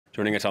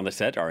Joining us on the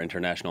set, our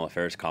international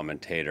affairs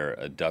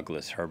commentator,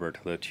 Douglas Herbert.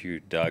 Hello to you,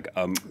 Doug.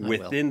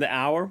 Within the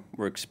hour,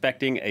 we're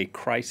expecting a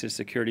crisis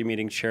security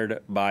meeting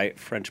chaired by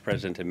French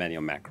President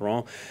Emmanuel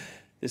Macron.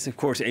 This is, of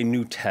course, a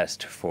new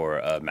test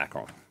for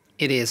Macron.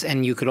 It is,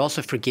 and you could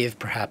also forgive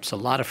perhaps a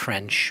lot of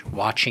French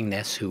watching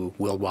this who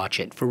will watch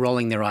it for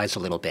rolling their eyes a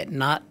little bit,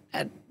 not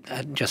at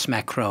just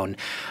Macron.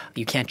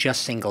 You can't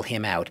just single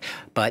him out.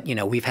 But, you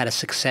know, we've had a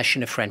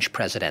succession of French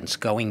presidents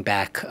going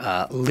back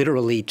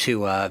literally to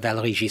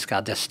Valéry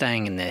Giscard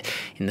d'Estaing in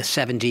the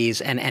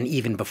 70s and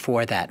even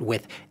before that,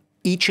 with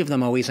each of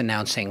them always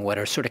announcing what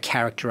are sort of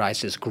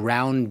characterized as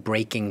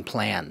groundbreaking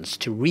plans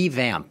to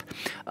revamp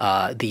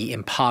the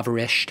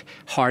impoverished,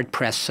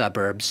 hard-pressed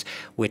suburbs,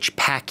 which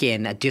pack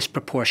in a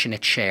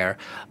disproportionate share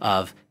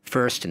of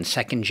first and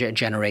second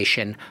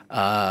generation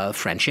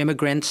French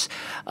immigrants,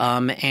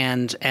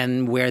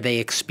 and where they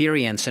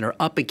experience and are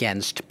up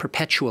against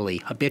perpetually,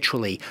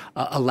 habitually,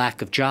 a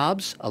lack of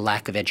jobs, a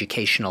lack of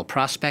educational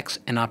prospects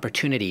and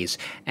opportunities.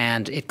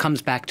 And it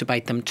comes back to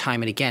bite them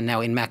time and again.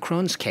 Now, in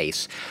Macron's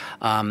case,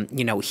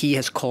 you know, he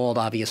has called,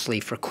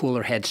 obviously, for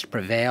cooler heads to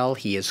prevail.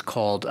 He has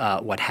called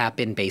what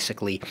happened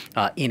basically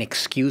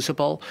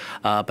inexcusable.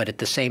 But at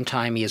the same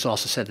time, he has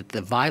also said that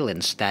the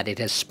violence that it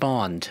has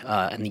spawned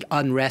and the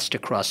unrest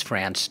across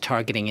France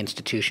targeting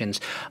institutions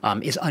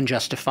is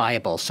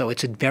unjustifiable. So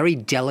it's a very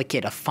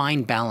delicate, a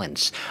fine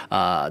balance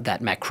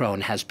that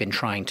Macron has been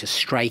trying to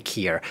strike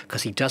here,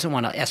 because he doesn't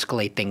want to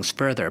escalate things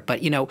further.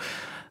 But, you know,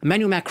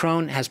 Emmanuel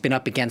Macron has been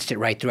up against it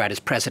right throughout his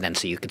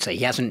presidency, you could say.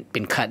 He hasn't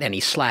been cut any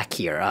slack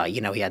here.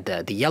 You know, he had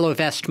the Yellow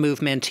Vest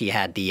movement. He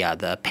had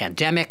the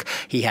pandemic.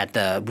 He had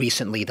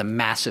recently the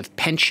massive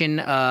pension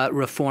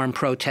reform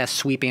protests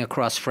sweeping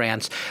across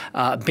France.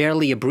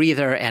 Barely a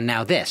breather, and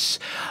now this.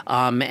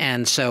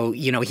 And so,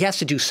 you know, he has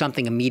to do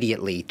something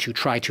immediately to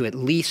try to at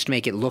least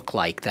make it look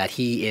like that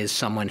he is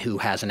someone who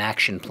has an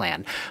action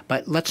plan.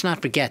 But let's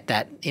not forget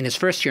that in his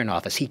first year in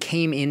office, he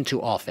came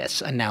into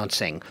office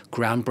announcing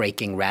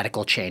groundbreaking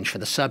radical change for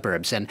the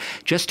suburbs. And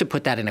just to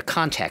put that in a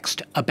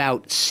context,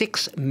 about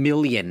 6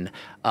 million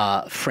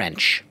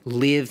French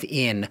live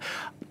in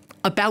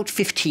about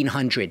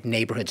 1,500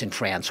 neighborhoods in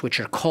France, which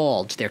are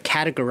they're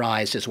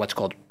categorized as what's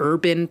called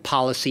urban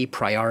policy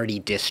priority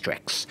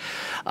districts.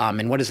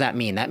 And what does that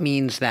mean? That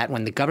means that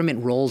when the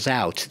government rolls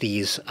out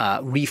these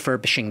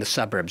refurbishing the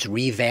suburbs,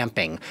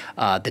 revamping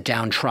the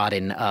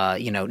downtrodden,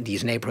 you know,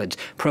 these neighborhoods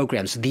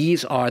programs,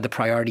 these are the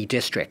priority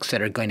districts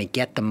that are going to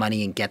get the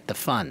money and get the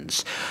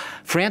funds.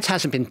 France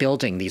hasn't been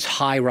building these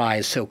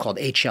high-rise so-called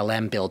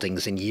HLM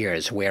buildings in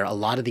years, where a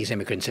lot of these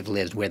immigrants have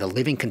lived, where the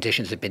living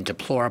conditions have been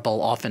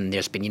deplorable. Often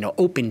there's been, you know,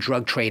 open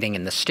drug trading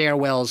in the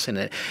stairwells,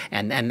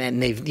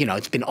 and they've, you know,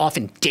 it's been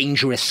often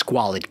dangerous,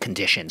 squalid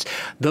conditions.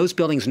 Those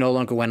buildings no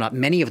longer went up.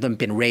 Many of them have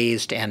been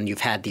razed, and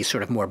you've had these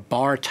sort of more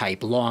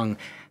bar-type, long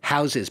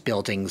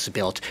buildings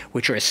built,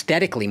 which are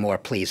aesthetically more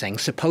pleasing,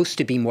 supposed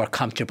to be more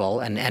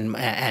comfortable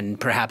and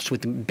perhaps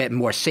with a bit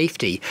more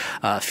safety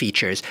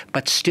features.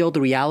 But still,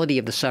 the reality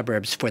of the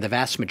suburbs for the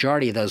vast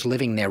majority of those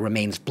living there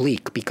remains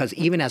bleak, because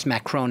even as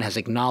Macron has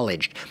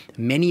acknowledged,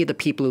 many of the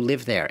people who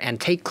live there,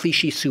 and take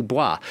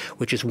Clichy-sous-Bois,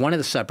 which is one of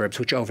the suburbs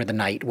which over the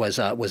night was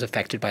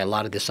affected by a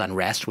lot of this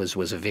unrest, was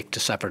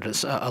suffered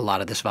a lot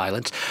of this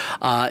violence.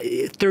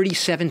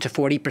 37 to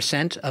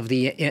 40% of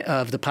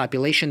the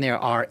population there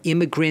are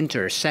immigrant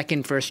or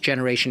second, first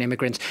generation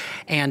immigrants.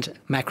 And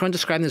Macron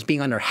described them as being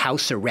under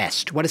house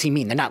arrest. What does he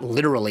mean? They're not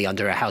literally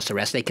under a house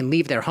arrest. They can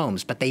leave their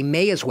homes, but they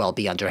may as well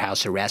be under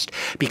house arrest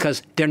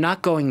because they're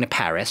not going to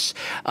Paris.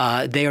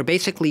 They are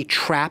basically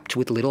trapped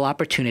with little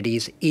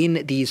opportunities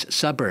in these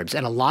suburbs.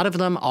 And a lot of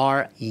them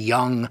are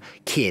young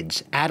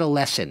kids,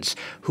 adolescents,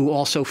 who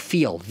also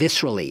feel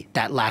viscerally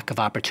that lack of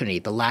opportunity,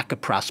 the lack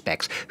of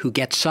prospects, who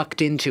get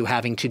sucked into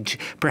having to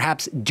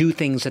perhaps do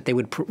things that they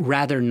would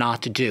rather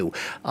not do.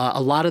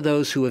 A lot of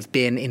those who have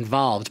been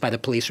involved by the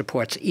police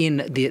reports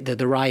in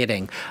the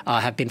rioting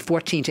have been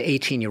 14 to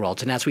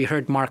 18-year-olds. And as we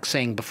heard Mark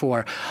saying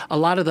before, a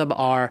lot of them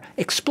are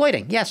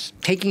exploiting, yes,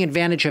 taking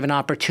advantage of an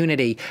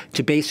opportunity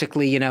to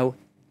basically, you know,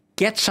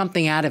 get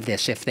something out of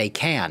this if they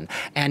can.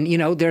 And, you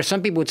know, there are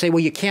some people who would say,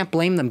 well, you can't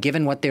blame them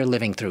given what they're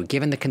living through,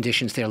 given the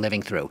conditions they're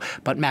living through.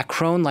 But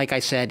Macron, like I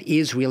said,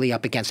 is really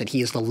up against it.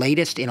 He is the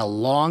latest in a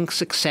long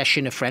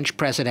succession of French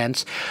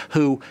presidents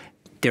who,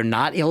 they're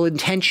not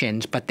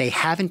ill-intentioned, but they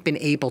haven't been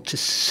able to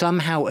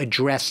somehow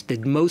address the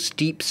most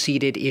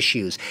deep-seated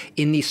issues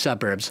in these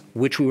suburbs,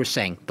 which we were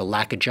saying, the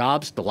lack of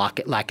jobs, the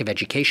lack of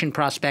education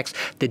prospects,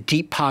 the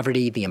deep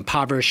poverty, the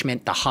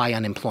impoverishment, the high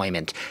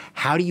unemployment.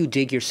 How do you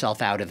dig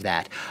yourself out of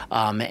that?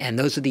 And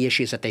those are the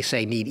issues that they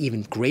say need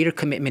even greater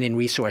commitment and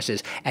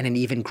resources and an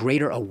even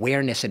greater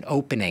awareness and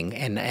opening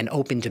and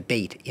open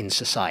debate in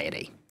society.